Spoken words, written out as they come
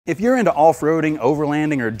If you're into off-roading,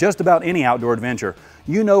 overlanding, or just about any outdoor adventure,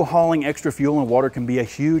 you know hauling extra fuel and water can be a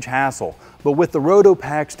huge hassle. But with the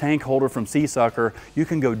RotopaX tank holder from SeaSucker, you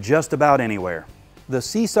can go just about anywhere. The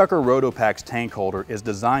SeaSucker RotopaX tank holder is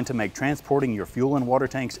designed to make transporting your fuel and water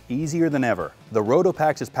tanks easier than ever. The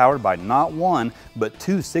RotopaX is powered by not one, but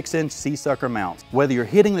two 6-inch SeaSucker mounts. Whether you're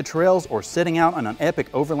hitting the trails or setting out on an epic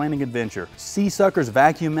overlanding adventure, SeaSucker's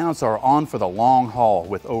vacuum mounts are on for the long haul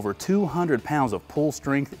with over 200 pounds of pull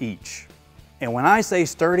strength each. And when I say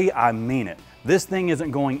sturdy, I mean it. This thing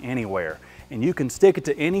isn't going anywhere, and you can stick it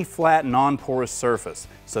to any flat, non-porous surface.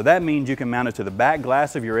 So that means you can mount it to the back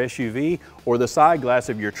glass of your SUV or the side glass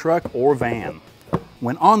of your truck or van.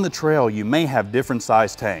 When on the trail, you may have different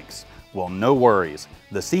size tanks. Well, no worries.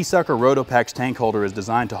 The SeaSucker RotopaX tank holder is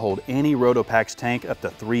designed to hold any RotopaX tank up to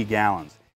 3 gallons.